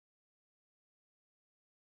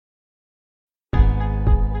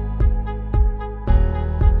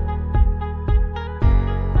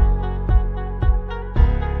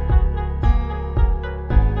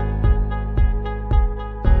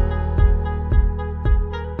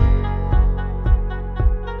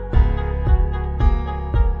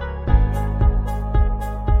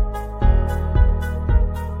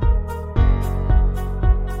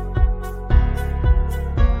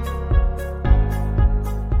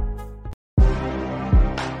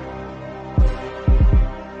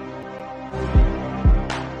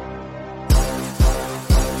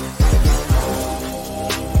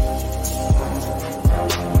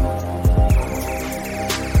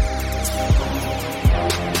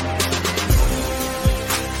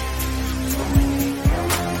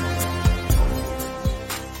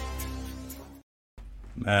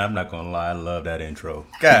I'm not gonna lie, I love that intro.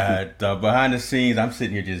 God, behind the scenes, I'm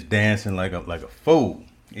sitting here just dancing like a fool.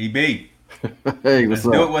 EB, Hey, let's what's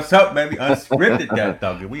do it. up? What's up, baby? Unscripted, that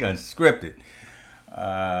dog. We unscripted.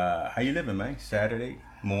 How you living, man? Saturday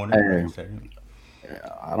morning, Hey, right? Saturday.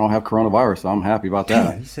 I don't have coronavirus, so I'm happy about Damn,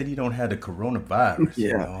 that. he said he don't have the coronavirus.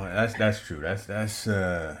 You Yeah, know, that's true. That's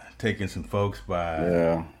taking some folks by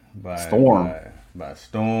yeah. by Storm. by by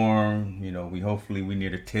storm. You know, we near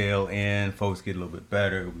the tail end. Folks get a little bit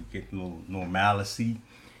better. We get a little normalcy.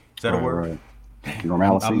 Is that a Right, word? right.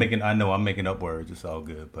 I'm Normalcy. making. I know I'm making up words. It's all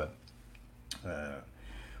good. But uh,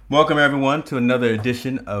 welcome everyone to another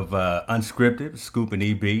edition of Unscripted. Scoop and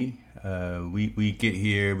EB. We get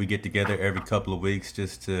here. We get together every couple of weeks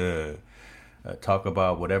just to talk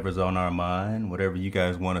about whatever's on our mind, whatever you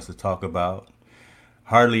guys want us to talk about.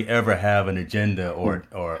 Hardly ever have an agenda or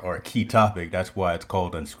a key topic. That's why it's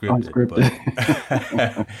called unscripted. Unscripted.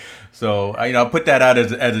 But so I'll put that out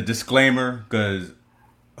as a disclaimer because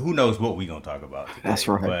who knows what we're gonna talk about That's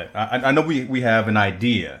today. right. But I know we have an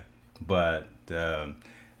idea, but and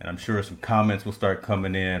I'm sure some comments will start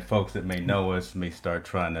coming in. Folks that may know us may start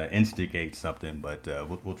trying to instigate something, but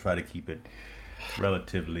we'll try to keep it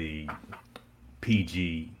relatively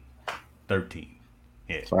PG 13.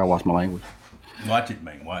 Yeah. Sorry, I watched my language. Watch it,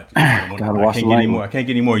 man. Watch it. I, don't Gotta want, I watch can't the get any more. language. I can't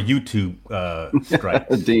get any more YouTube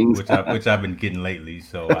strikes, Dings. which I've been getting lately.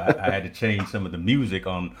 So I had to change some of the music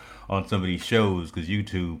on some of these shows because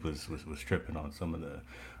YouTube was tripping on some of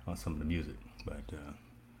the music. But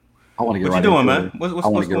I want to get what you right doing, into man? it. What's I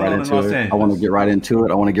want what's to get going right on in into Los it. I want to Angeles? get right into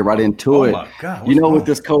it. I want to get right into Oh it. my God, what's With going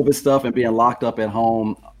this on? COVID stuff and being locked up at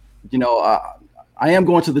home, you know, I am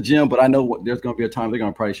going to the gym, but I know there's going to be a time they're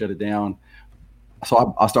going to probably shut it down.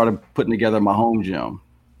 So I started putting together my home gym.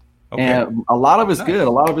 Okay, And a lot of it's good. nice.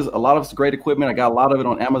 A lot of it's great equipment. I got a lot of it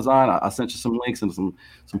on Amazon. I sent you some links and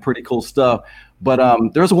some pretty cool stuff. But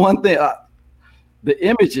there's one thing. The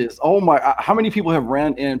images. Oh my! How many people have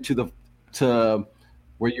ran into to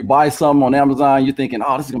where you buy some on Amazon? You're thinking,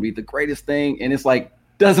 oh, this is gonna be the greatest thing, and it's like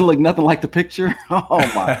doesn't look nothing like the picture.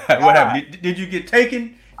 Oh my What God! happened? Did you get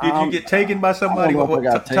taken? Did you Um, get taken by I don't somebody? know if I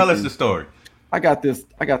got Tell us the taken. story. I got this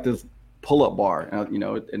pull-up bar, and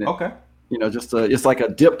it Okay. just it's like a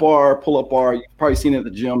dip bar, pull-up bar. You've probably seen it at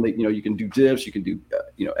the gym. That you can do dips, you can do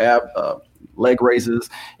ab leg raises,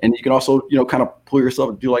 and you can also kind of pull yourself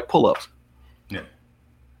and do like pull-ups. Yeah.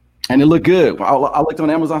 And it looked good. I looked on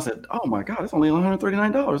Amazon. I said, "Oh my God, it's only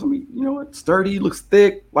 $139." I mean, you know what? Sturdy, looks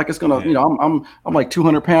thick, like it's gonna. Yeah. I'm like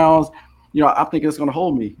 200 pounds. I'm thinking it's gonna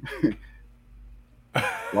hold me.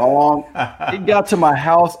 Wrong. It got to my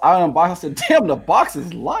house. I unboxed. I said, "Damn, the box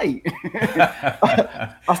is light."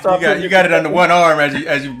 I started putting You it got it under together. one arm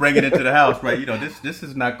as you bring it into the house, right? This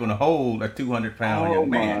is not going to hold a 200-pound Oh young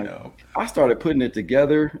man, my! though. I started putting it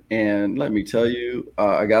together, and let me tell you,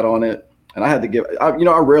 I got on it, and I had to give. I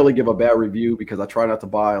rarely give a bad review because I try not to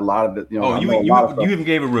buy a lot of it. Oh, I you know a you lot of you stuff. even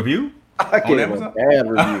gave a review I on gave a Amazon? bad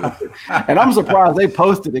review, and I'm surprised they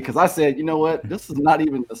posted it because I said, you know what, this is not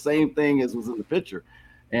even the same thing as was in the picture,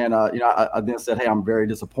 and I then said, hey, I'm very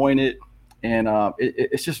disappointed, and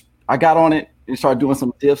it's just I got on it and started doing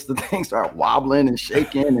some dips. The thing started wobbling and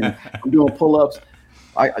shaking, and I'm doing pull-ups.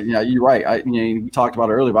 You're right. We talked about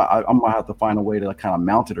it earlier, but I'm gonna have to find a way to kind of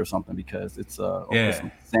mount it or something because or put Yeah.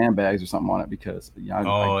 some sandbags or something on it because I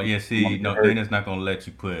Oh, yeah. don't want See, to get no, hurt. Dana's not going to let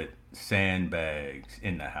you put sandbags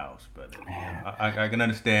in the house, brother. Man, I can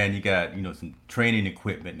understand you got some training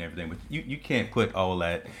equipment and everything, but you can't put all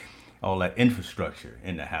that infrastructure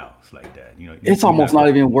in the house like that. it's You're almost not not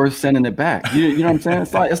going. even worth sending it back. You know what I'm saying?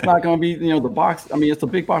 It's not going to be the box. I mean, it's a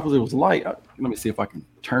big box, but it was light. Let me see if I can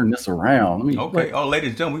turn this around. Let me Okay. Oh, ladies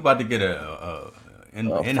and gentlemen, we about to get a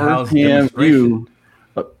in-house first-hand demonstration. view.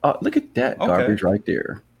 Look at that Okay. garbage right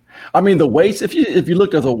there. I mean, the weights. If you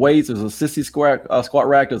look at the weights, there's a sissy squat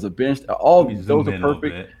rack. There's a bench. Let All me those zoom are in a little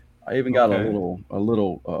perfect. bit. I even got Okay. a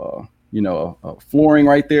little flooring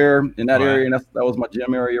right there in that Right. area, and that was my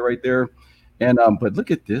gym area right there. And but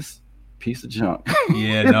look at this piece of junk.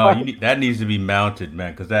 Yeah, no, that needs to be mounted,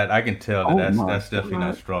 man, because that I can tell that Oh that's my that's definitely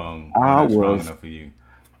not God. strong, I not strong was enough for you.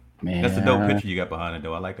 That's a dope man. picture you got behind it,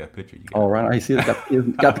 though. I like that picture you All got. right, I see it.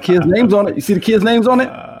 Got the kids' names on it. You see the kids' names on it?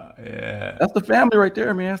 Yeah, That's the family right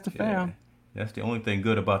there, man. That's the yeah. fam. That's the only thing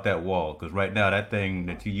good about that wall, because right now that thing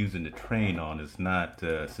that you're using to train on is not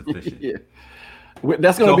sufficient. Yeah.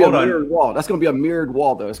 That's going to So be a hold on. mirrored wall. That's going to be a mirrored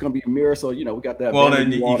wall, though. It's going to be a mirror, so we got that Well,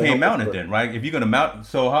 then vanity you wall to can't help us. mount it then, right? If you're gonna mount,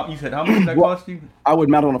 so you said how much does that Well, cost you? I would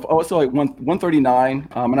mount it on it's like 139,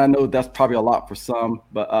 and I know that's probably a lot for some,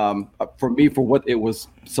 but for me, for what it was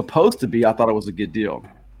supposed to be, I thought it was a good deal.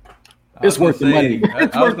 It's worth the money.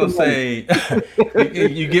 I was gonna say,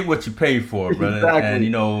 you get what you pay for, brother. Exactly.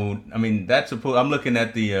 And I mean, I'm looking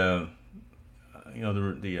at the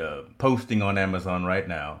posting on Amazon right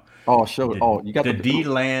now. Oh, show it. Oh, you got the the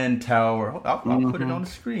D-Land Tower. I'll put it on the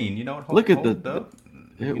screen. Look at hold up.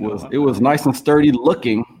 It was nice and sturdy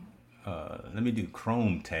looking. Let me do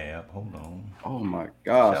Chrome tab. Hold on. Oh my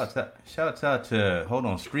gosh! Shouts out to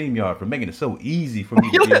StreamYard for making it so easy for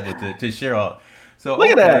me to be able to share all. So look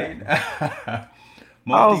at that.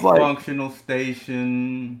 Multifunctional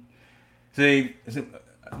station. See,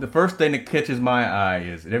 the first thing that catches my eye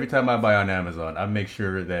is that every time I buy on Amazon, I make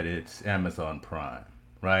sure that it's Amazon Prime,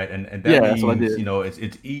 right? And that means that's what I did.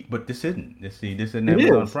 it's but this isn't. This isn't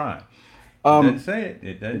Amazon Prime. It doesn't say it.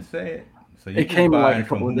 It doesn't say it. So you can came buy like it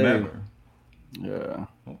from whomever. Yeah.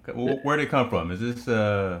 Okay. Well, where did it come from? Is this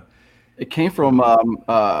It came from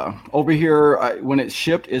over here. When it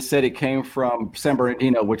shipped, it said it came from San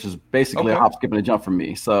Bernardino, which is basically a hop, skip, and a jump from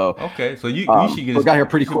me. So okay, so you should it got here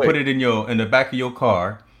pretty quick. Put it in the back of your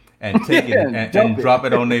car and take it and drop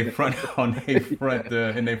it on their front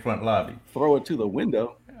in their front lobby. Throw it to the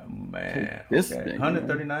window. Oh, man, this thing,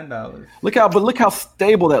 $139. Look how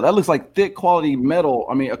stable that looks like thick quality metal.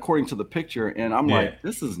 I mean, according to the picture, and I'm like,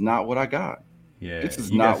 this is not what I got. Yeah, this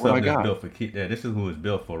is not what I got. Built for kids. Yeah, this is who it's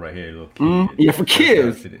built for right here, little kids. Yeah, for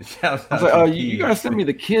kids. I was like, you gotta send me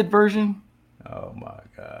the kid version. Oh my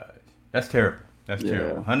gosh, that's terrible. That's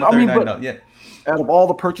terrible. $139. Yeah. Out of all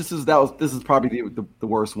the purchases, this is probably the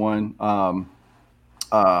worst one.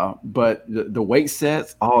 But the weight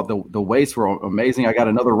sets, the weights were amazing. I got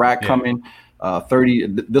another rack coming. 30.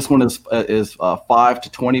 This one is 5 to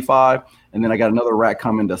 25, and then I got another rack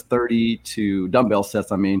coming that's 30 to dumbbell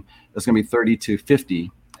sets. I mean, it's gonna be 30 to 50,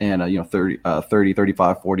 and 30,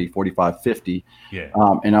 35, 40, 45, 50. Yeah.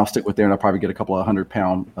 And I'll stick with there, and I'll probably get a couple of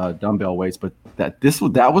 100-pound dumbbell weights. But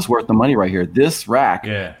that was worth the money right here. This rack,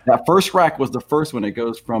 that first rack was the first one. It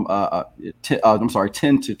goes from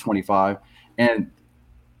 10 to 25, and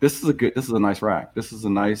this is a nice rack. This is a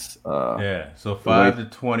nice So 5 to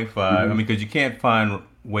 25. I mean, because you can't find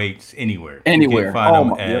weights anywhere. You can't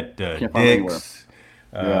find them at Dick's.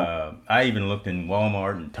 Yeah. I even looked in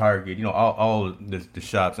Walmart and Target. All the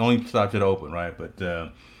shops. Only shops that are open, right? But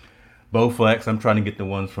Bowflex. I'm trying to get the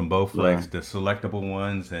ones from Bowflex, the selectable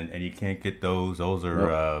ones, and you can't get those. Those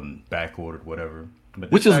are back ordered, whatever.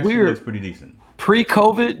 But which is weird. Looks pretty decent.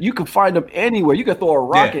 Pre-COVID, you could find them anywhere. You could throw a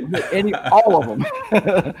rock and hit all of them.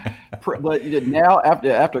 But now,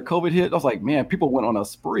 after COVID hit, I was like, man, people went on a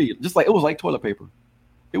spree. Just like it was like toilet paper.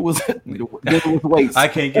 It was weights. I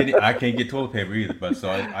can't get toilet paper either. But so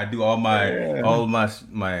I do all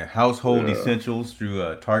my household essentials through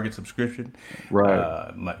a Target subscription.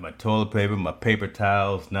 Right. My toilet paper, my paper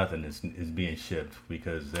towels, nothing is being shipped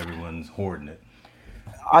because everyone's hoarding it.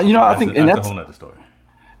 I think that's a whole nother story.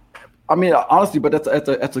 I mean, honestly, but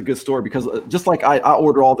that's a good story because just like I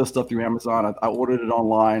order all this stuff through Amazon, I ordered it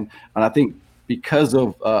online, and I think because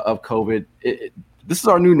of COVID, this is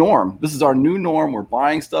our new norm. This is our new norm. We're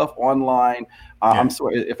buying stuff online. I'm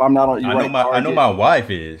sorry if I'm not on. I know my wife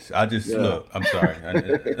is. I just look. I'm sorry.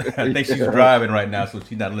 I think she's driving right now, so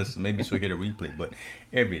she's not listening. Maybe she'll get a replay. But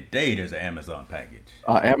every day there's an Amazon package.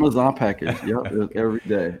 Amazon package. Yep, every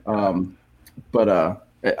day.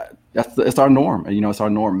 It's our norm. It's our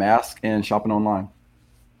norm. Mask and shopping online.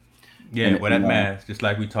 Yeah, wear that mask. Just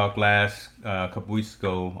like we talked last couple weeks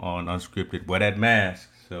ago on Unscripted. Wear that mask.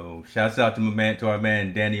 So shouts out to our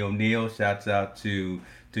man Danny O'Neill. Shouts out to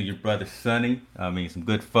your brother Sonny. I mean, some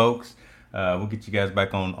good folks. We'll get you guys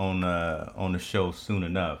back on the show soon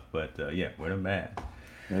enough. But wear the mask.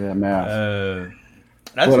 Yeah, mask.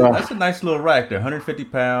 That's a nice little rack there. 150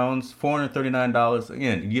 pounds, $439.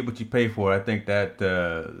 Again, you get what you pay for. I think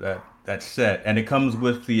that set, and it comes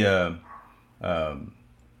with the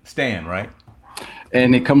stand, right?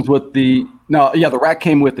 And it comes with the rack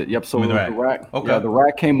came with it. Yep. So the rack. Okay. The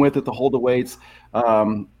rack came with it to hold the weights.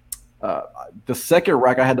 The second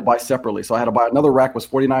rack I had to buy separately, so I had to buy another rack. Was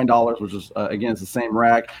 $49, which is again it's the same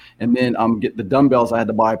rack. And then get the dumbbells. I had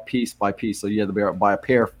to buy piece by piece, so you had to buy a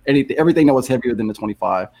pair. Everything that was heavier than the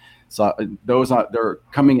 25. So they're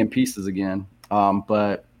coming in pieces again.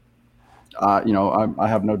 But I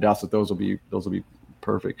have no doubts that those will be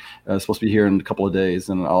perfect. It's supposed to be here in a couple of days,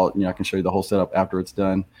 and I can show you the whole setup after it's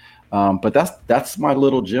done. But that's my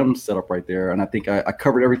little gym setup right there. And I think I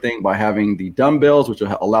covered everything by having the dumbbells, which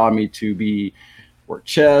will allow me to work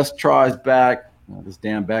chest, tries, back. This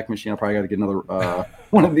damn back machine, I probably got to get another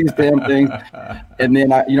one of these damn things. And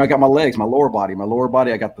then I got my legs, my lower body.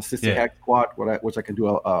 I got the 60 hack squat, which I can do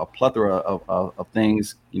a plethora of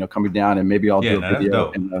things, coming down, and maybe I'll do a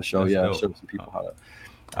video and show some people how to.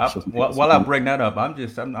 While I bring that up,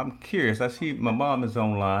 I'm curious. I see my mom is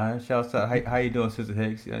online. Shouts out. How you doing, Sister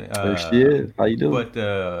Hicks? There she is. How you doing?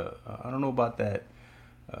 But I don't know about that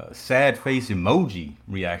sad face emoji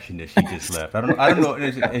reaction that she just left. I don't know.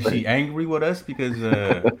 Is she angry with us because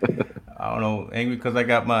I don't know, angry because I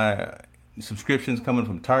got my subscriptions coming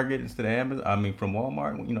from Target instead of Amazon. I mean, from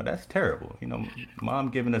Walmart. You know, that's terrible. You know, mom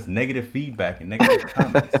giving us negative feedback and negative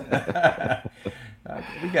comments.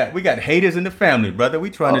 We got haters in the family, brother. We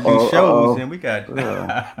trying to do shows and we got.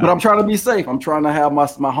 But I'm trying to be safe. I'm trying to have my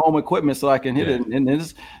home equipment so I can hit it. And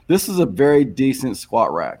this is a very decent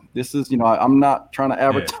squat rack. This is, you know, I'm not trying to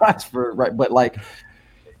advertise for right, but like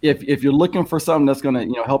if you're looking for something that's gonna,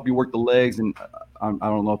 you know, help you work the legs, and I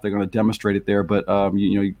don't know if they're gonna demonstrate it there, but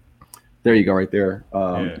you know, there you go, right there.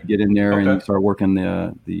 You get in there and you start working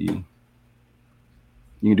the.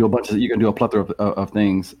 You can do a plethora of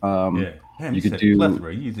things. Man, you could do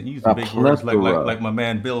plethora. You using big words like my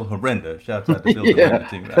man Bill Horrenda. Shouts out to Bill Horrenda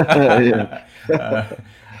too.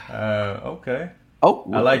 Okay. Oh,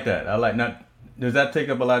 I like that. Not. Does that take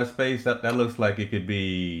up a lot of space? That looks like it could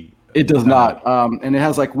be. It does not, and it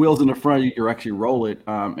has like wheels in the front. You can actually roll it.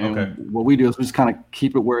 What we do is we just kind of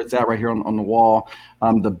keep it where it's at right here on the wall.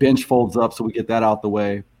 The bench folds up, so we get that out the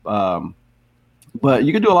way. But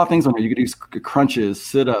you could do a lot of things on here. You could do crunches,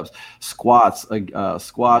 sit-ups, squats.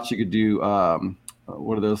 Squats. You could do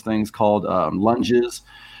what are those things called? Lunges,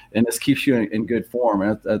 and this keeps you in good form.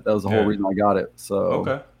 And that was the whole reason I got it. So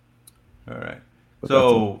okay, all right.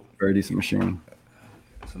 So very decent machine.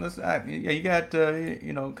 So let's you got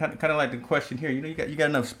you know, kind of like the question here. You know, you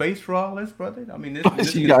got enough space for all this, brother. I mean, this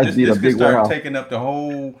could start taking up the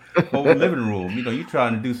whole living room. You know, you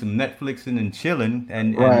trying to do some Netflixing and chilling,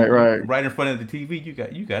 and right in front of the TV, you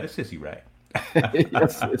got a sissy rack.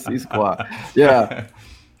 Yes, sissy squat. Yeah,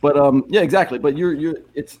 but yeah, exactly. But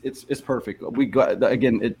it's perfect. We got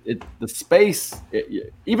again. The space,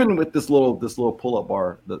 even with this little pull up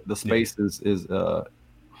bar, the space is.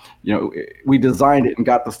 You know, we designed it and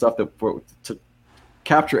got the stuff to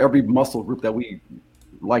capture every muscle group that we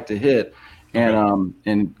like to hit, and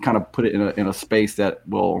kind of put it in a space that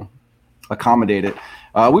will accommodate it.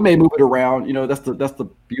 We may move it around. You know, that's the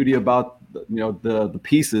beauty about the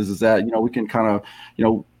pieces is that, you know, we can kind of, you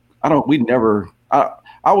know, I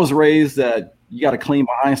was raised that you got to clean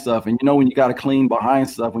behind stuff, and you know, when you got to clean behind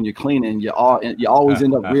stuff, when you're cleaning, you always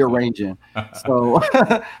end up rearranging. So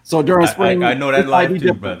so during spring, I know that life too,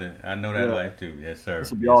 different. Brother. I know that life too. Yes, sir.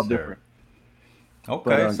 This will be all different.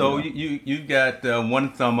 Okay, but, so you got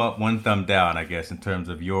one thumb up, one thumb down, I guess, in terms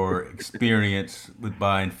of your experience with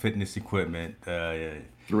buying fitness equipment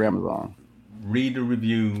through Amazon. Read the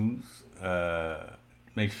reviews.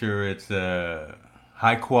 Make sure it's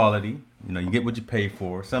high quality. You know, you get what you pay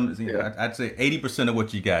for. I'd say 80% of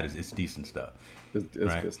what you got is decent stuff. It's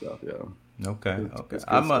good stuff, yeah. Okay.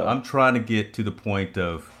 I'm trying to get to the point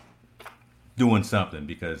of doing something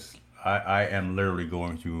because I am literally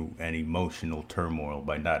going through an emotional turmoil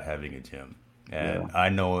by not having a gym, and I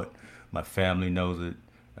know it. My family knows it.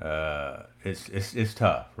 It's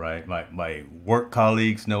tough, right? My work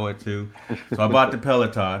colleagues know it too. So I bought the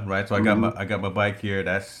Peloton, right? So I got my bike here.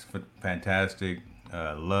 That's fantastic.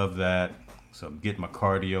 Love that. So I'm getting my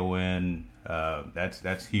cardio in.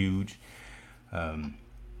 That's huge. And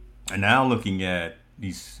now looking at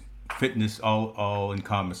these fitness all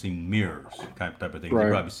encompassing mirrors type of thing. Right.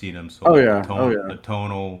 You probably see them. So the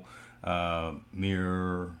tonal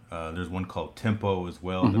mirror. There's one called Tempo as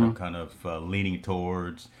well that I'm kind of leaning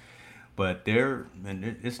towards. But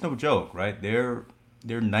it's no joke, right? They're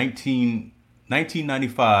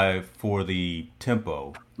 $19.95 for the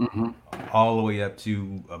Tempo, all the way up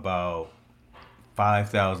to about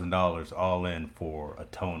 $5,000 all in for a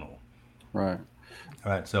tonal. Right.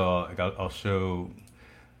 All right. So I'll show.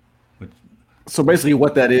 So basically,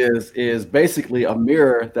 what that is basically a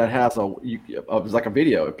mirror that has it's like a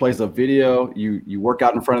video. It plays a video. You work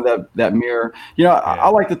out in front of that mirror. You know, I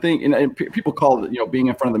like to think, and people call it, you know, being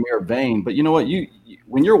in front of the mirror vain. But you know what?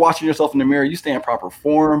 When you're watching yourself in the mirror, you stay in proper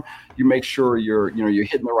form. You make sure you're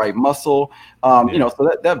hitting the right muscle. You know, so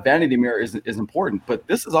that vanity mirror is important. But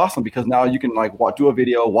this is awesome because now you can do a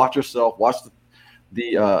video, watch yourself, watch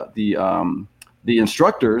the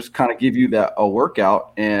instructors kind of give you a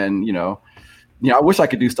workout, and I wish I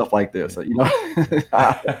could do stuff like this. I could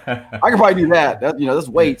probably do that. That's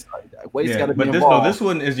weights. Weights got to be involved. This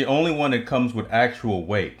one is the only one that comes with actual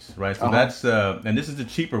weights, right? So that's and this is the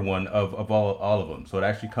cheaper one of all of them. So it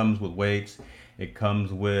actually comes with weights. It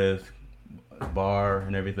comes with a bar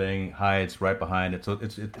and everything. Hides right behind it. So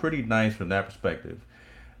it's pretty nice from that perspective.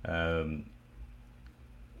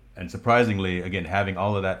 And surprisingly, again, having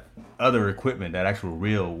all of that other equipment, that actual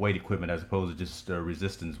real weight equipment, as opposed to just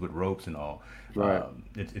resistance with ropes and all, Right.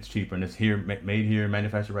 it's cheaper, and it's here, made here,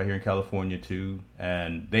 manufactured right here in California too,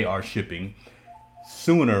 and they are shipping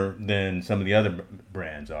sooner than some of the other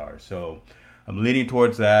brands are. So I'm leaning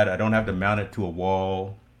towards that. I don't have to mount it to a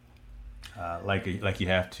wall like you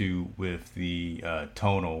have to with the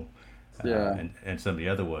tonal Yeah. and some of the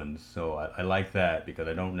other ones. So I like that because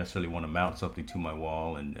I don't necessarily want to mount something to my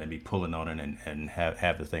wall and be pulling on it and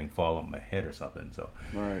have the thing fall on my head or something. So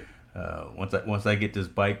Right. once I get this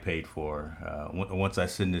bike paid for, once I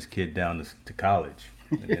send this kid down to college,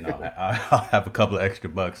 and then I'll have a couple of extra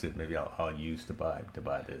bucks that maybe I'll use to buy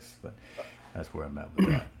this. But that's where I'm at with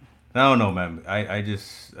that. I don't know, man. I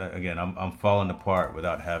just again, I'm falling apart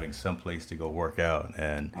without having some place to go work out,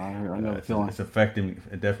 and I know the feeling. it's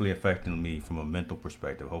definitely affecting me from a mental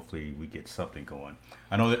perspective. Hopefully, we get something going.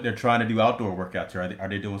 I know that they're trying to do outdoor workouts. Are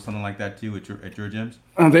they doing something like that too at your gyms?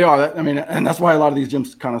 They are. I mean, and that's why a lot of these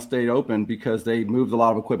gyms kind of stayed open because they moved a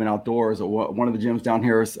lot of equipment outdoors. One of the gyms down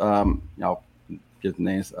here is, get the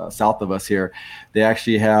names south of us here. They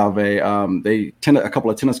actually have a couple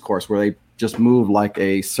of tennis courts where they just move like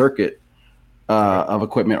a circuit of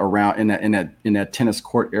equipment around in that tennis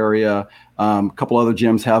court area. A couple other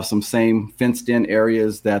gyms have some same fenced in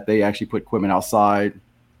areas that they actually put equipment outside.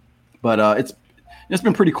 But it's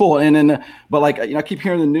been pretty cool. And then, but like, I keep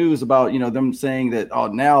hearing the news about, them saying that, oh,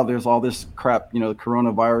 now there's all this crap, the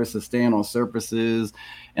coronavirus is staying on surfaces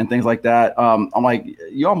and things like that. I'm like,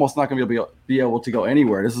 you're almost not going to be able to go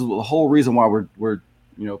anywhere. This is the whole reason why we're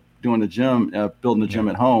doing the gym, building the gym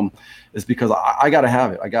at home, is because I got to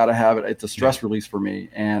have it. It's a stress release for me.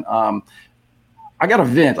 And I got to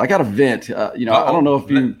vent. I don't know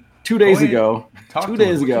if 2 days ago,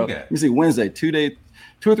 let me see, Wednesday, 2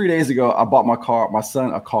 or 3 days ago, I bought my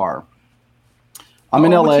son a car. I'm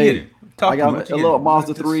in LA. I got a little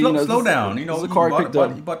Mazda 3. Slow down. You car picked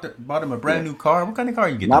up. You bought him a brand new car. What kind of car are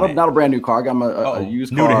you getting? Not a brand new car. I got him a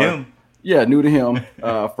used car. New to him? Yeah, new to him.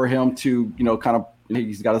 For him to, kind of,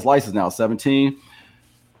 he's got his license now, 17.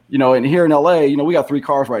 And here in LA, we got 3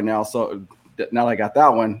 cars right now. So now that I got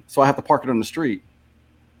that one, so I have to park it on the street.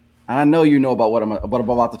 And I know about what I'm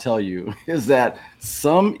about to tell you is that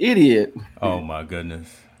some idiot. Oh my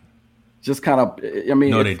goodness. Just kind of,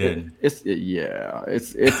 no, they didn't.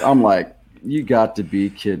 I'm like, you got to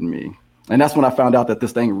be kidding me. And that's when I found out that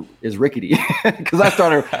this thing is rickety because I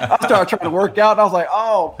started trying to work out and I was like,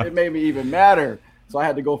 oh, it made me even madder. So I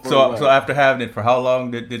had to go for So after having it for how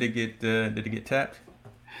long did it get tapped?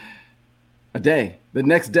 A day. The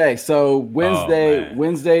next day. So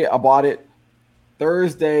Wednesday I bought it.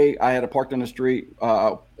 Thursday I had it parked on the street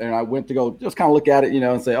and I went to go just kind of look at it,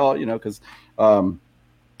 and say, oh, because I want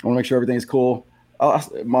to make sure everything's cool.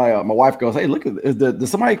 My wife goes, hey, look, did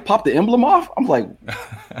somebody pop the emblem off? I'm like,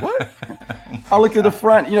 what? I looked at the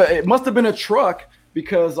front. It must have been a truck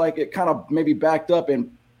because like it kind of maybe backed up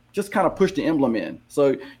and just kind of pushed the emblem in.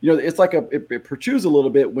 So it's like it protrudes a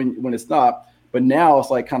little bit when it's not, but now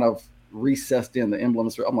it's like kind of recessed in the emblem.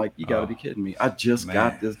 I'm like, you got to be kidding me! I just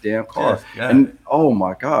got this damn car, and oh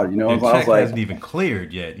my god, I was like, hasn't even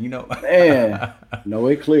cleared yet, Man, no,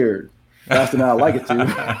 it cleared faster than I like it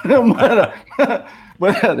to.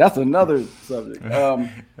 but that's another subject.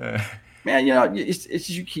 Man, it's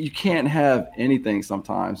you can't have anything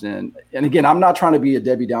sometimes, and again, I'm not trying to be a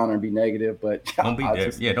Debbie Downer and be negative, but don't be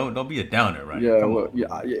don't be a downer, right? Yeah,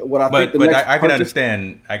 what I think. But I can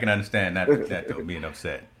understand. I can understand that though, being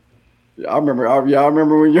upset. I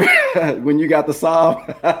remember when you got the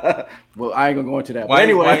sob. Well, I ain't gonna go into that. Why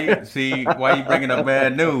you bringing up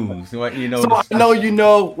bad news? So I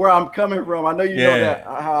know where I'm coming from. I know know that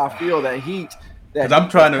how I feel, that heat. Because I'm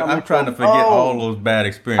trying to forget all those bad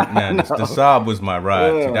experiences. Man, the Saab was my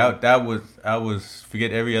ride. Yeah. See, I was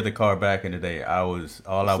forget every other car back in the day. I want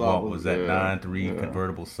was that 9.3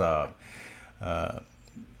 convertible Saab. I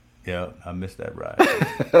missed that ride.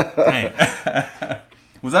 Dang.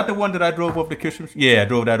 Was that the one that I drove over the Christmas? Yeah, I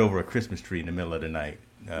drove that over a Christmas tree in the middle of the night.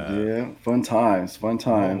 Fun times. No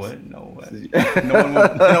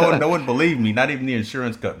one believed me. Not even the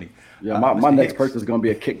insurance company. Yeah, my next purchase is gonna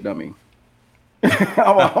be a kick dummy.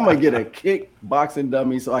 I'm gonna get a kickboxing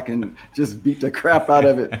dummy so I can just beat the crap out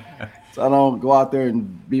of it, so I don't go out there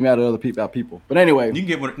and be mad at other people. But anyway, you can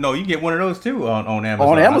get one. No, you can get one of those too on Amazon.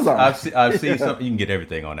 On Amazon, I've seen something. You can get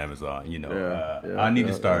everything on Amazon. I need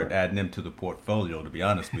to start adding them to the portfolio. To be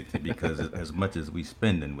honest with you, because as much as we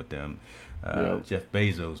spending with them, Jeff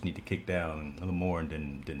Bezos need to kick down a little more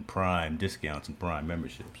than Prime discounts and Prime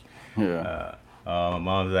memberships. My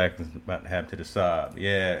mom's acting about to have to the Saab.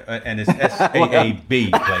 Yeah, and it's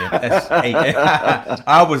SAAB, player. SAA.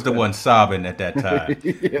 I was the one sobbing at that time.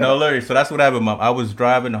 Yeah. No, Larry. So that's what happened, Mom. I was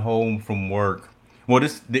driving home from work. Well,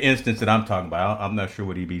 this the instance that I'm talking about. I'm not sure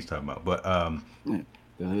what EB's talking about, but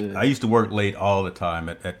I used to work late all the time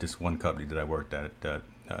at this one company that I worked at.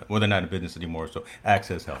 Well, they're not in business anymore, so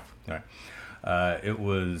Access Health. All right. It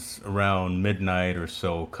was around midnight or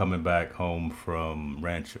so, coming back home from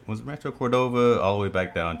Rancho Cordova, all the way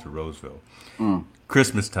back down to Roseville.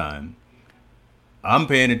 Christmas time. I'm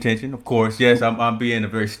paying attention, of course. Yes, I'm being a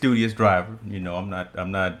very studious driver. You know,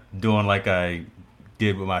 I'm not doing like I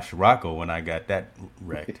did with my Scirocco when I got that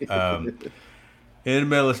wrecked. In the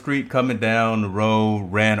middle of the street, coming down the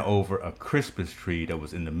road, ran over a Christmas tree that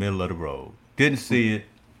was in the middle of the road. Didn't see it.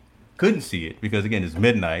 Couldn't see it because again it's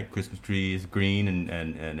midnight. Christmas tree is green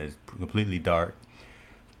and it's completely dark.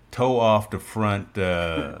 Toe off the front.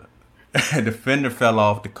 The fender fell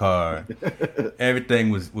off the car. Everything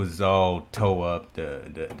was all toe up.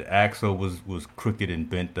 The axle was crooked and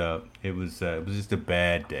bent up. It was just a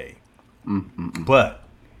bad day. But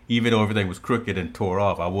even though everything was crooked and tore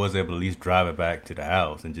off, I was able to at least drive it back to the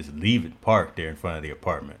house and just leave it parked there in front of the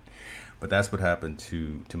apartment. But that's what happened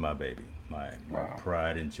to my baby. My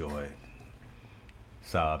pride and joy,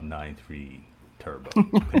 Saab 9.3 turbo,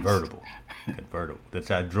 convertible. That's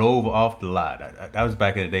I drove off the lot. That was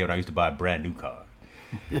back in the day when I used to buy a brand new car.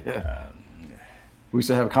 Yeah. We used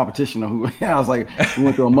to have a competition on who. Yeah, I was like, we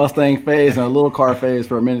went through a Mustang phase and a little car phase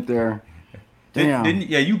for a minute there. Damn.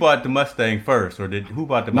 You bought the Mustang first, or who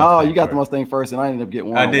bought the Mustang? No, you got first? The Mustang first, and I ended up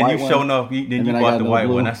getting one. I did. You showing off. Then you bought the white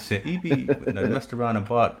blue one. I said, EB messed around and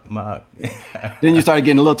bought my. Then you started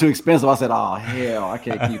getting a little too expensive. I said, oh hell, I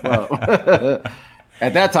can't keep up.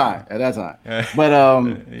 At that time, but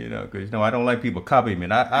because I don't like people copying me.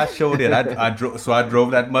 And I showed it. I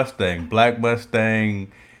drove that Mustang, black Mustang,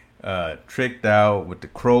 tricked out with the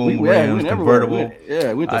chrome rims, convertible.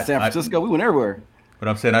 We went to San Francisco. We went everywhere. But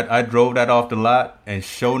I'm saying I drove that off the lot, and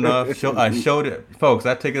sure enough, I showed it, folks.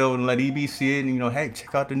 I take it over and let EB see it, and hey,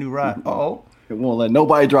 check out the new ride. Oh, it won't let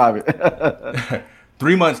nobody drive it.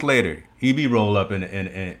 3 months later, EB rolled up in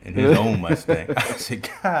his own Mustang. I said,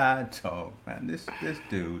 God, dog, man, this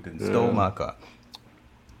dude done stole my car.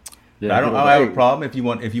 Yeah, I don't have a problem if you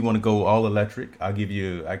want to go all electric. I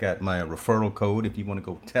got my referral code if you want to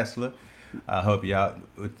go Tesla. I'll help you out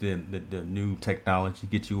with the new technology,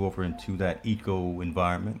 get you over into that eco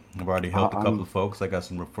environment. I've already helped a couple of folks. I got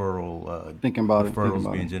some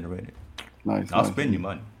referrals being generated. Nice. I'll spend your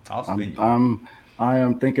money. I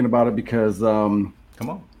am thinking about it because come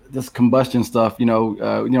on, this combustion stuff. With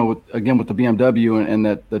the BMW and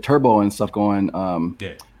that the turbo and stuff going.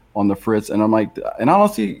 On the Fritz, and I'm like, and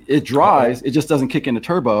honestly, it dries. It just doesn't kick in the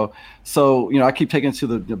turbo. So, I keep taking it to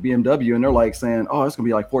the BMW, and they're like saying, "Oh, it's gonna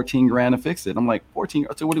be like $14,000 to fix it." I'm like, 14?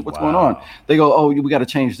 So what's going on? They go, "Oh, we got to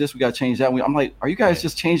change this. We got to change that." I'm like, "Are you guys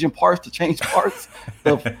just changing parts to change parts?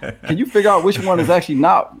 Can you figure out which one is actually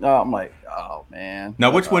not?" I'm like, "Oh man."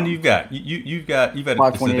 Now, which one do you got? You've got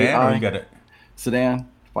a sedan, or you got a sedan?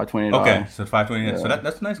 528. Okay, so 528. Yeah. So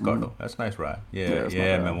that's a nice car though. That's a nice ride. Yeah,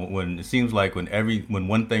 man. When it seems like when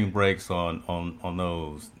one thing breaks on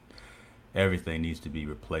those, everything needs to be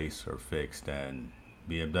replaced or fixed, and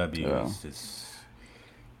BMW is just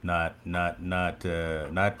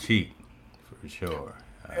not cheap for sure.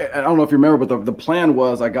 I don't know if you remember, but the plan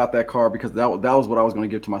was I got that car because that was what I was going to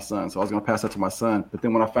give to my son. So I was going to pass that to my son. But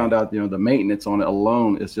then when I found out, the maintenance on it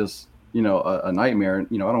alone is just a nightmare.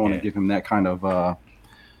 I don't want to give him that kind of.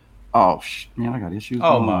 Man, I got issues.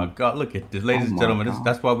 Oh my God! Look at this, ladies and gentlemen.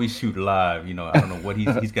 That's why we shoot live. I don't know what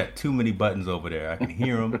he's got too many buttons over there. I can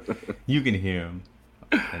hear him. You can hear him.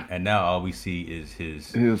 And now all we see is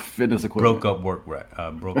his fitness equipment.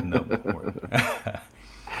 Broken up work.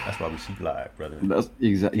 That's why we shoot live, brother. That's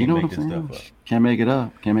exactly. You know what I'm saying? Can't make it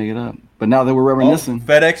up. But now that we're reminiscing,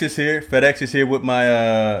 FedEx is here with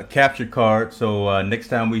my capture card. So next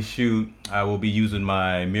time we shoot, I will be using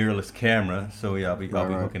my mirrorless camera. So I'll be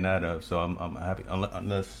hooking that up. So I'm happy.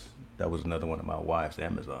 Unless that was another one of my wife's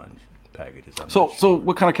Amazon packages. So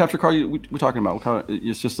what kind of capture card we talking about? What kind of,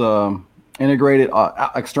 it's just integrated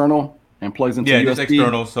external and plugs into USB? Yeah, just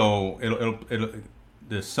external. So it'll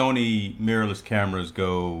the Sony mirrorless cameras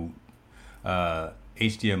go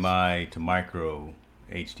HDMI to micro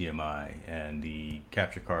HDMI, and the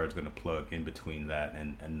capture card is going to plug in between that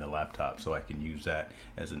and the laptop, so I can use that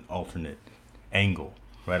as an alternate angle.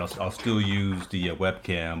 Right, I'll still use the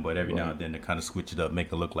webcam, but every now and then to kind of switch it up,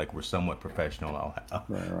 make it look like we're somewhat professional.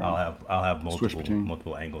 I'll have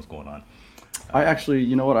multiple angles going on. I actually,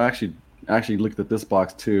 actually looked at this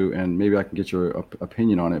box too, and maybe I can get your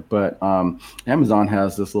opinion on it. But Amazon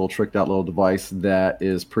has this little tricked out little device that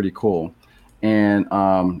is pretty cool. And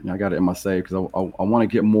I got it in my save because I want to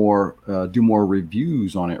get more, do more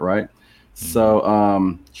reviews on it, right?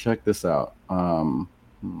 So check this out.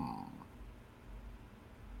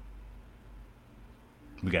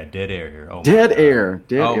 We got dead air here. Dead air.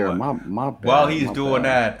 My bad. While he's doing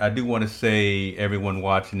that, I do want to say, everyone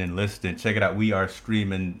watching and listening, check it out. We are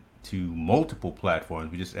streaming to multiple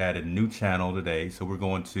platforms. We just added a new channel today, so we're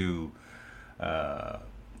going to the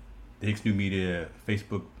Hicks New Media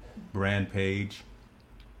Facebook brand page.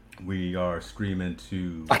 We are streaming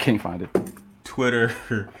to, I can't find it, Twitter.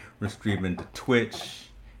 We're streaming to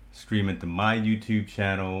Twitch, streaming to my YouTube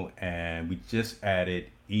channel, and we just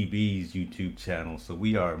added EB's YouTube channel. So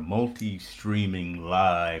we are multi-streaming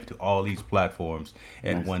live to all these platforms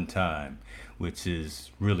at one time, which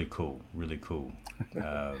is really cool.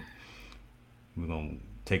 We're gonna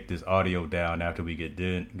take this audio down after we get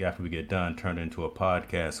done, turn it into a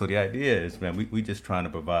podcast. So the idea is, man, we just trying to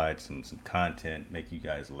provide some content, make you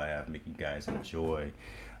guys laugh, make you guys enjoy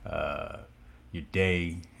your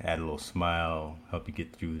day, add a little smile, help you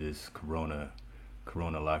get through this corona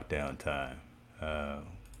lockdown time.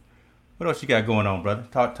 What else you got going on, brother?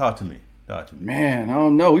 Talk to me. Man, I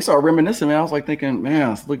don't know. We started reminiscing, man. I was like thinking, man, I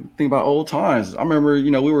was thinking about old times. I remember,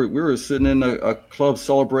 we were sitting in a club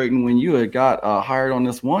celebrating when you had got hired on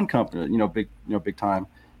this one company, big time.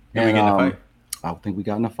 Did we get in a fight? I think we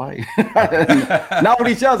got in a fight, not with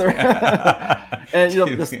each other. And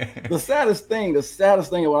the saddest thing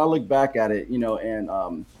when I look back at it,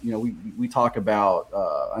 we talk about.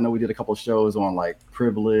 I know we did a couple of shows on like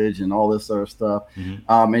privilege and all this sort of stuff.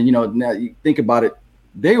 Mm-hmm. And now you think about it,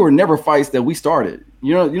 they were never fights that we started.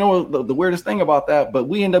 The weirdest thing about that, but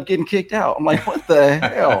we end up getting kicked out. I'm like, what the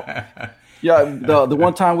hell? Yeah, the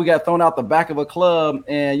one time we got thrown out the back of a club,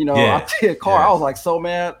 and I did a car. I was like so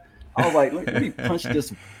mad. I was like, let me punch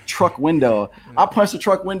this truck window. I punched the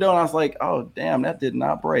truck window, and I was like, oh, damn, that did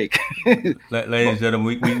not break. Ladies and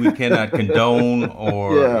gentlemen, we cannot condone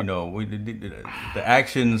or, the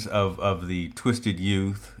actions of the twisted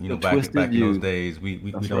youth, back in those days. We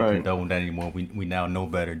don't condone that anymore. We now know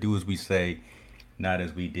better. Do as we say, not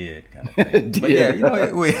as we did, kind of thing. But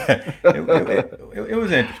it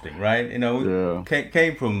was interesting, right?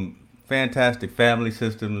 Came from fantastic family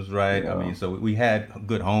systems, right? Yeah. I mean, so we had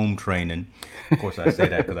good home training. Of course, I say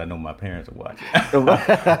that because I know my parents are watching.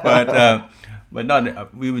 But no,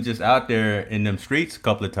 we were just out there in them streets a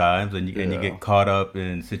couple of times, and you get caught up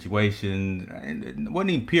in situations. And it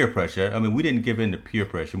wasn't even peer pressure. I mean, we didn't give in to peer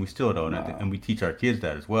pressure. We still don't, and we teach our kids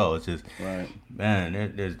that as well. It's just,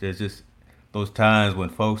 man, there's just those times when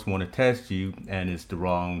folks want to test you, and it's the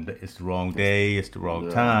wrong day, it's the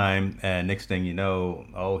wrong time, and next thing you know,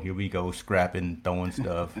 here we go, scrapping, throwing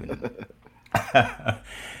stuff.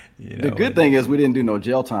 The good thing is we didn't do no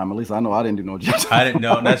jail time. At least I know I didn't do no jail time. I didn't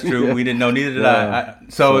know. That's true. We didn't know. Neither did I.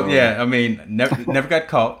 I mean, never got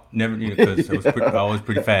caught. Never, because I was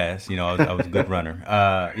pretty fast. I was a good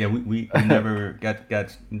runner. We never got to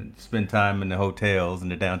spend time in the hotels, in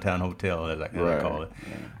the downtown hotel, as I kind of call it.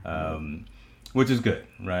 Which is good,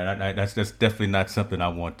 right? That's definitely not something I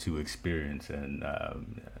want to experience. And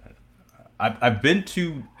I've been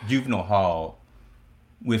to juvenile hall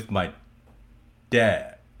with my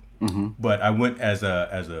dad, but I went as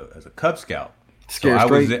a Cub Scout. Scared so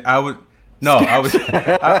straight? I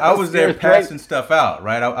was there passing stuff out,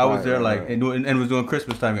 right? I was there and was doing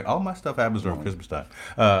Christmas time. And all my stuff happens during Christmas time.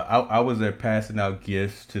 I was there passing out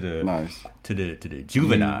gifts to the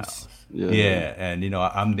juveniles. Yeah, and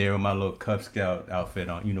I'm there with my little Cub Scout outfit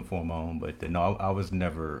on, uniform on, but no, I was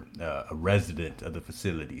never a resident of the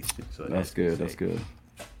facilities. So that's good. That's good.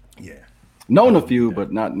 Yeah, known a few,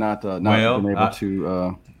 but not been able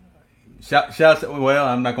to. Shout. Well,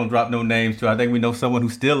 I'm not gonna drop no names too. I think we know someone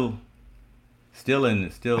who's still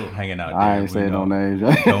hanging out there. I ain't saying no names.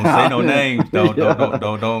 Don't say no names. Don't.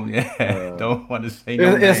 Don't want to say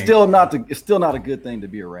no names. It's still not a good thing to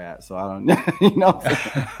be a rat. So I don't.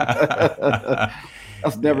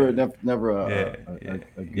 That's never a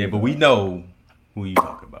good, but we know who you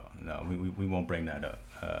talk about. No, we won't bring that up.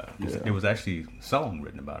 There was actually a song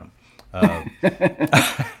written about him.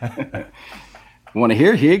 Want to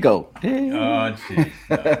hear? Here you go. Damn. Oh, jeez.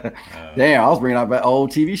 Damn, I was bringing up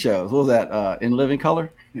old TV shows. What was that? In Living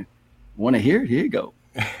Color? Want to hear? Here you go.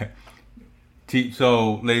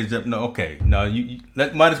 So, ladies and gentlemen, okay. No, you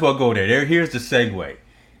might as well go there. Here's the segue.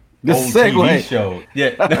 TV show.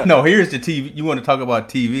 Yeah. No, here's the TV. You want to talk about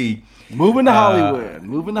TV. Moving to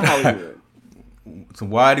Hollywood. So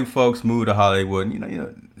why do folks move to Hollywood?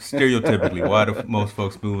 stereotypically, why do most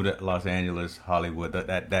folks move to Los Angeles, Hollywood,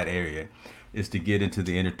 that area, is to get into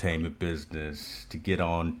the entertainment business, to get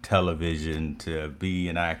on television, to be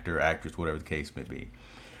an actor, actress, whatever the case may be.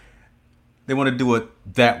 They want to do it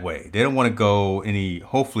that way. They don't want to go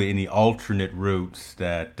hopefully any alternate routes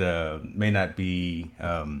that may not be.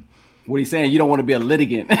 What he's saying, you don't want to be a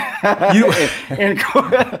litigant. A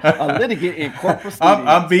litigant in corporate proceedings.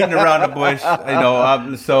 I'm beating around the bush,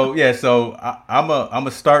 So I'm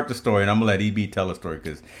a start the story, and I'm gonna let EB tell a story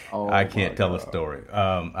because I can't tell a story.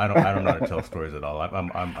 I don't know how to tell stories at all.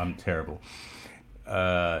 I'm terrible.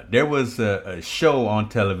 There was a show on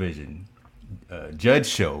television, Judge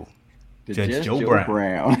Show, Judge Joe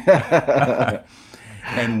Brown.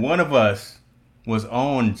 And one of us was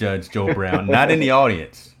on Judge Joe Brown, not in the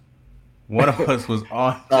audience. One of us was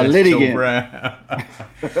on Judge Joe Brown,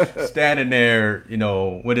 standing there,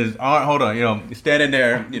 with his arm. Hold on, standing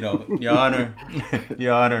there, Your Honor,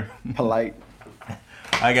 Your Honor. Polite.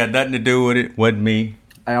 I got nothing to do with it. Wasn't me.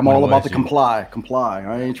 I'm all about to comply.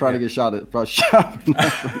 I ain't trying to get shot at.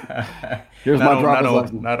 Here's my driver's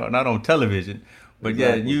license. Not on television. But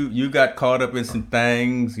exactly. You got caught up in some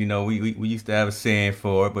things. We used to have a saying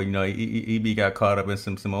for it, but EB got caught up in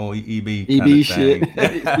some old EB shit.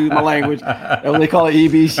 Excuse my language. That's what they call it,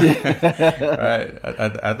 EB shit. Right.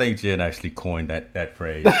 I think Jen actually coined that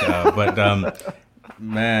phrase.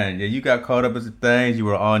 Man, you got caught up in some things. You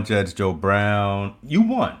were on Judge Joe Brown. You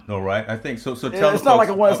won, all right? I think so. So tell us not like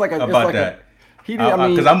a one. It's like about that.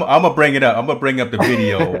 Because I'm gonna bring it up. I'm gonna bring up the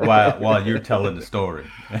video while you're telling the story.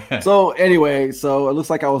 So anyway, it looks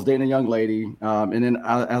like I was dating a young lady, and then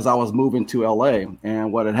as I was moving to LA,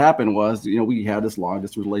 and what had happened was, we had this long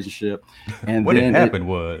distance relationship, and what had happened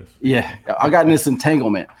was, I got in this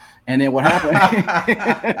entanglement, and then what happened,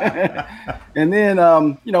 and then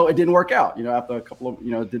it didn't work out. After a couple of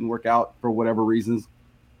it didn't work out for whatever reasons.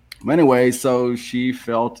 But anyway, so she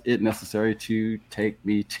felt it necessary to take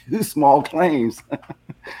me to small claims.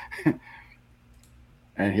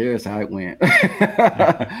 And here's how it went.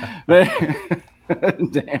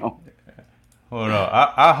 Damn. Hold on.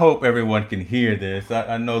 I hope everyone can hear this.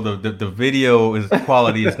 I know the video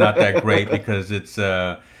quality is not that great because it's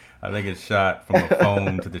I think it's shot from a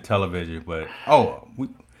phone to the television. But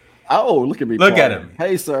look at me. Look at him.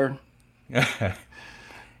 Hey, sir.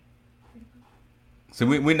 So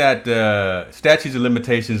we're not statutes of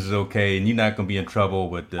limitations is okay, and you're not going to be in trouble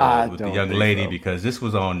with the young lady because this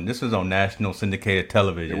was on national syndicated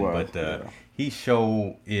television. His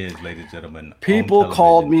show is, ladies and gentlemen. People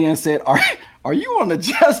called me and said, "Are you on the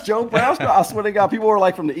Just Joe Brown show?" I swear to God, people were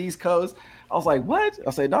like from the East Coast. I was like, "What?"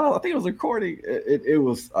 I said, "No, I think it was a recording." It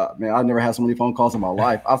was man. I never had so many phone calls in my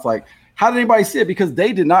life. I was like, "How did anybody see it?" Because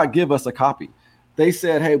they did not give us a copy. They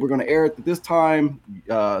said, "Hey, we're going to air it this time."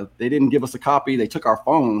 They didn't give us a copy. They took our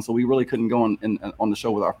phones, so we really couldn't go on the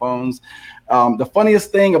show with our phones. The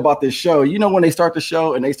funniest thing about this show, when they start the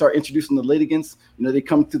show and they start introducing the litigants, they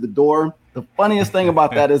come to the door. The funniest thing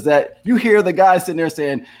about that is that you hear the guy sitting there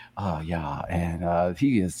saying, and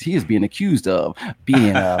he is being accused of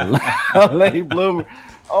being a late bloomer.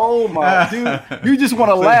 Oh my dude, you just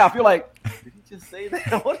want to laugh. You're like, did he just say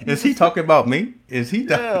that? Is he talking about me? Is he?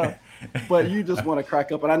 Yeah. But you just want to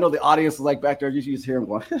crack up. And I know the audience is like back there. You just hear him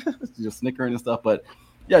going, just snickering and stuff. But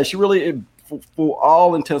yeah, she really, for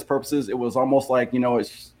all intents purposes, it was almost like, and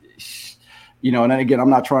then again, I'm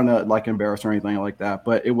not trying to like embarrass or anything like that,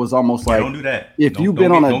 but it was almost like, don't do that. If you've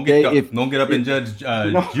been on a date, don't get up and judge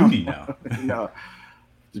Judy now.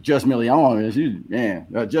 Judge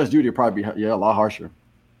Milian, Judge Judy would probably be a lot harsher.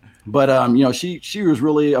 But she was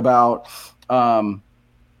really about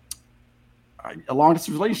a long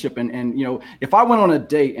distance relationship, and if I went on a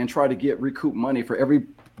date and tried to recoup money for every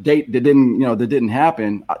date that didn't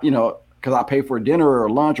happen, because I paid for a dinner or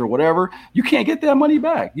lunch or whatever, you can't get that money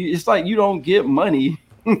back. It's like you don't get money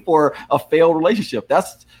for a failed relationship.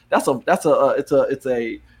 It's a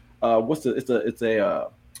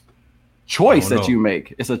choice that you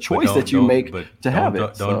make. It's a choice that you make to have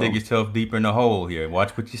it. Don't dig yourself deeper in the hole here.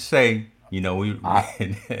 Watch what you say. I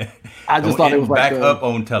just thought it was back up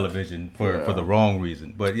on television for the wrong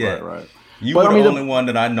reason. But right. You were the only one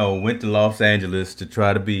that I know went to Los Angeles to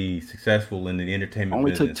try to be successful in the entertainment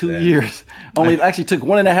business. Only took 2 years. Actually took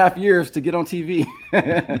 1.5 years to get on TV.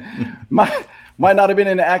 Might not have been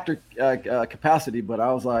in the actor capacity, but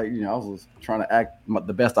I was like, I was trying to act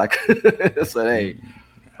the best I could. Said, hey,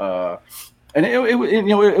 and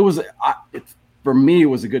it was for me, it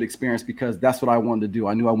was a good experience because that's what I wanted to do.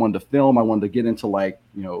 I knew I wanted to film. I wanted to get into I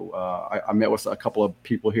met with a couple of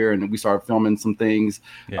people here and we started filming some things.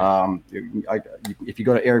 Yeah. If you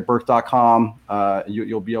go to ericburks.com,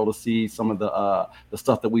 you'll be able to see some of the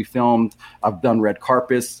stuff that we filmed. I've done red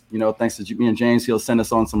carpets, thanks to me and James, he'll send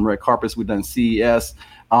us on some red carpets. We've done CES.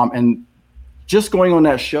 And just going on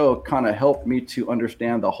that show kind of helped me to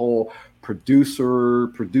understand the whole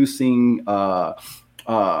producing,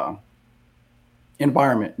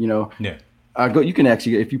 environment, Yeah. You can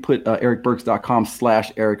actually, if you put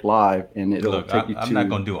ericburks.com/Eric Live, and it'll take you to. I'm not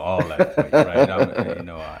going to do all that for you, right?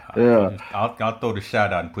 I'll throw the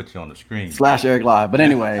shout out and put you on the screen. /Eric Live. But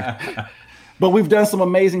anyway, but we've done some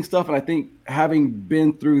amazing stuff. And I think having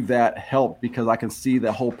been through that helped because I can see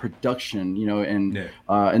the whole production,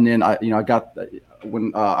 and then I got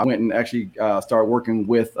when I went and actually started working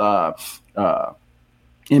with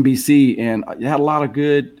NBC, and I had a lot of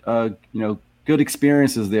good, good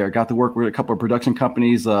experiences there. Got to work with a couple of production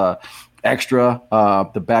companies, Extra,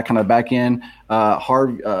 the back end.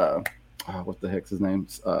 Harvey, what the heck's his name?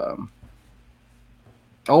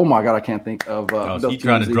 Oh my God, I can't think of. So you're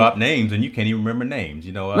trying to drop names and you can't even remember names.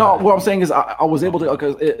 No, what I'm saying is I was able to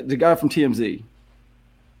because the guy from TMZ.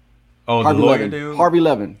 Oh, Harvey the lawyer dude. Harvey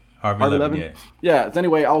Levin. Harvey Levin. Yeah. Yeah. So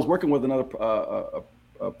anyway, I was working with another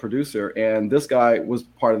producer, and this guy was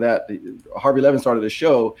part of that. Harvey Levin started a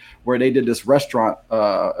show where they did this restaurant.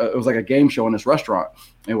 It was like a game show in this restaurant.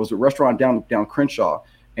 It was a restaurant down Crenshaw,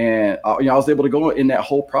 and I was able to go in that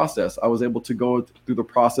whole process. I was able to go through the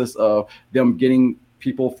process of them getting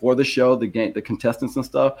people for the show, the contestants and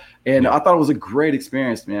stuff. And I thought it was a great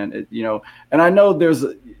experience, man. And I know there's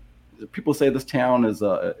people say this town is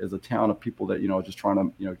a town of people that just trying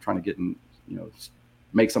to get in,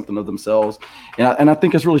 make something of themselves, and I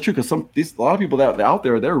think it's really true because a lot of people that are out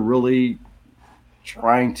there, they're really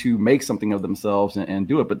trying to make something of themselves and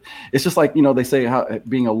do it. But it's just like they say how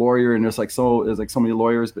being a lawyer, and there's so many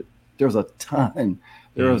lawyers, but there's a ton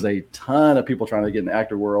of people trying to get in the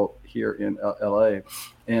actor world here in LA,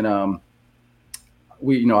 and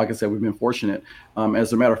we like I said, we've been fortunate.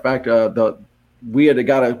 As a matter of fact,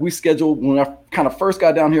 we scheduled when I kind of first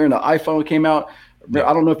got down here and the iPhone came out. Yeah.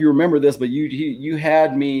 I don't know if you remember this, but you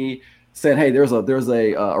had me saying, "Hey, there's a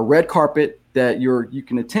red carpet that you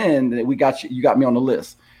can attend. That you got me on the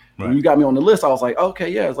list." Right. When you got me on the list, I was like, "Okay,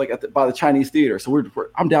 yeah." It's like by the Chinese theater. So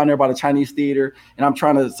I'm down there by the Chinese theater, and I'm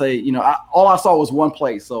trying to say, all I saw was one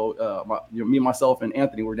place. So me, myself, and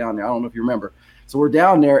Anthony were down there. I don't know if you remember. So we're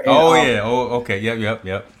down there. And, okay. Yep.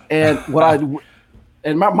 And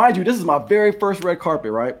and mind you, this is my very first red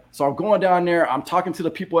carpet, right? So I'm going down there. I'm talking to the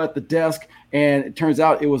people at the desk, and it turns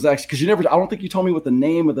out it was actually because I don't think you told me what the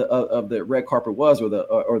name of the red carpet was or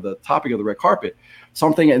the topic of the red carpet. So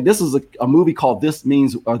I'm thinking this is a movie called This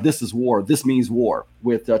Is War. This Means War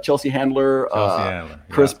with Chelsea Handler,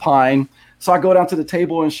 Chris Pine. So I go down to the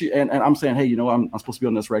table and I'm saying, hey, I'm supposed to be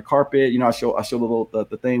on this red carpet. I show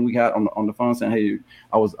the thing we got on the phone saying, hey,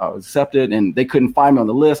 I was accepted, and they couldn't find me on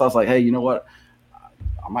the list. I was like, hey, you know what?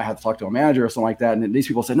 I might have to talk to a manager or something like that. And then these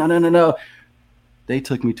people said, no. They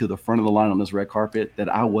took me to the front of the line on this red carpet that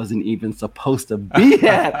I wasn't even supposed to be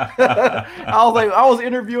at. I was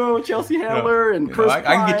interviewing with Chelsea Handler and Chris Pine.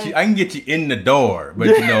 I can get you in the door, but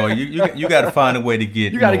you got to find a way to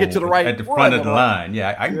get. You got to get to the right at the front of the line.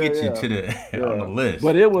 Yeah, I can get you to on the list.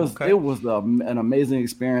 But it was an amazing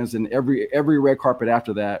experience, and every red carpet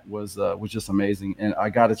after that was just amazing. And I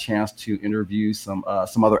got a chance to interview some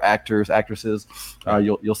other actresses.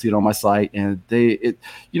 You'll see it on my site, and they're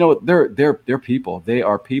people. They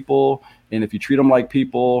are people, and if you treat them like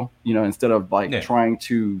people, instead of trying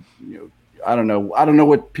to, I don't know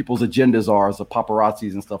what people's agendas are as the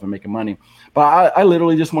paparazzis and stuff and making money, but I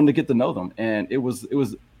literally just wanted to get to know them, and they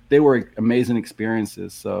were amazing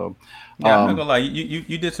experiences. So I'm not gonna lie,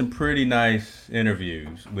 you did some pretty nice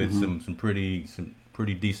interviews with some pretty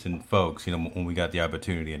decent folks, when we got the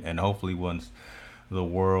opportunity, and hopefully once the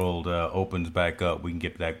world opens back up, we can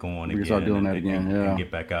get that going again. We can start doing that again, and get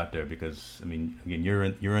back out there because again,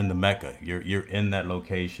 you're in the Mecca. You're in that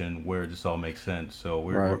location where this all makes sense. So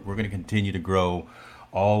we're going to continue to grow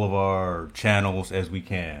all of our channels as we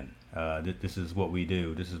can. This is what we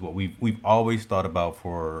do. This is what we've always thought about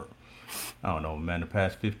for the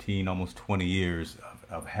past 15, almost 20 years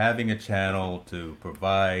of having a channel to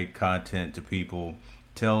provide content to people,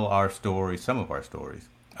 tell our stories, some of our stories.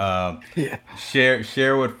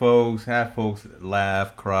 Share with folks, have folks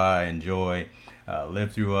laugh, cry, enjoy,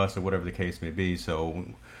 live through us, or whatever the case may be. So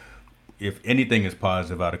if anything is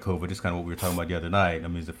positive out of COVID, just kind of what we were talking about the other night.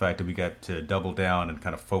 Is the fact that we got to double down and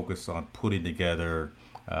kind of focus on putting together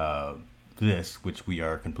this, which we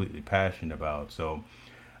are completely passionate about. So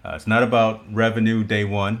it's not about revenue day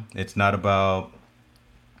one. It's not about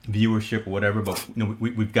viewership or whatever, but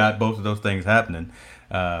we've got both of those things happening.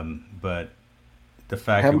 But the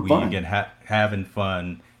fact having that we fun. again having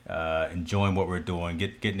fun, enjoying what we're doing,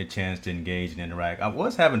 getting a chance to engage and interact. I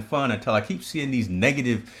was having fun until I keep seeing these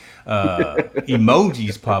negative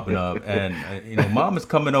emojis popping up, and Mama's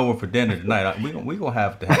coming over for dinner tonight. We gonna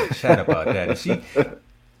have to have a chat about that. Is she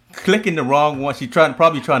clicking the wrong one? She's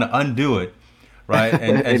probably trying to undo it. Right,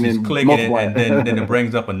 and she's clicking it, and then it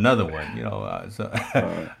brings up another one. We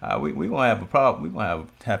gonna have a problem. We gonna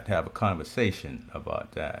have to have a conversation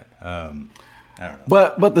about that. I don't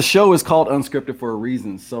know. But the show is called Unscripted for a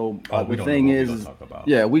reason. So the thing is,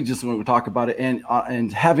 yeah, we just want to talk about it.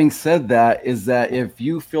 And having said that, is that if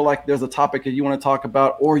you feel like there's a topic that you want to talk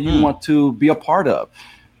about or you want to be a part of,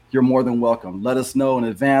 you're more than welcome. Let us know in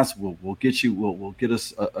advance. We'll get you. We'll get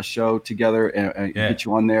us a show together and get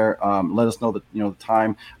you on there. Let us know that the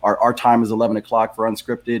time. Our time is 11 o'clock for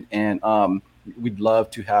Unscripted, and we'd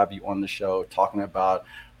love to have you on the show talking about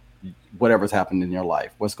whatever's happened in your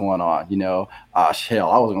life. What's going on? Hell, I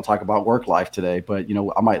was going to talk about work life today, but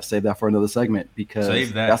I might save that for another segment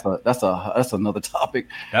because that's another topic.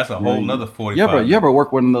 That's a whole nother 45. You ever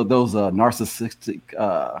work with those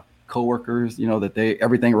narcissistic coworkers, that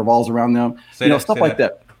everything revolves around them, stuff like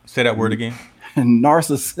that. Say that word again.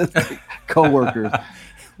 Narcissistic coworkers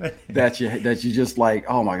that you just like,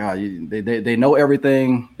 oh my God, they know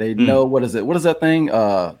everything. They know what is that thing?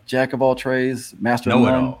 Jack of all trades, master of none. Know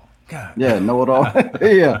it all. God. Yeah, know it all.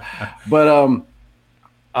 Yeah, but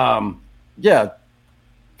yeah.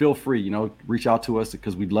 Feel free, reach out to us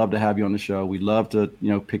because we'd love to have you on the show. We'd love to,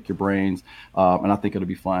 pick your brains. And I think it'll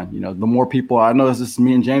be fun. The more people, I know this is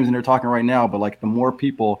me and James and they're talking right now, but like the more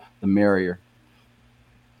people, the merrier.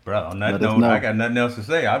 Bro, on that note, I got nothing else to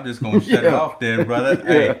say. I'm just going to shut it off then, brother.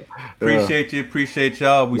 Hey, appreciate you. Appreciate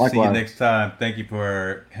y'all. We see you next time. Thank you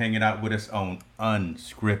for hanging out with us on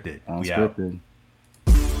Unscripted. Unscripted.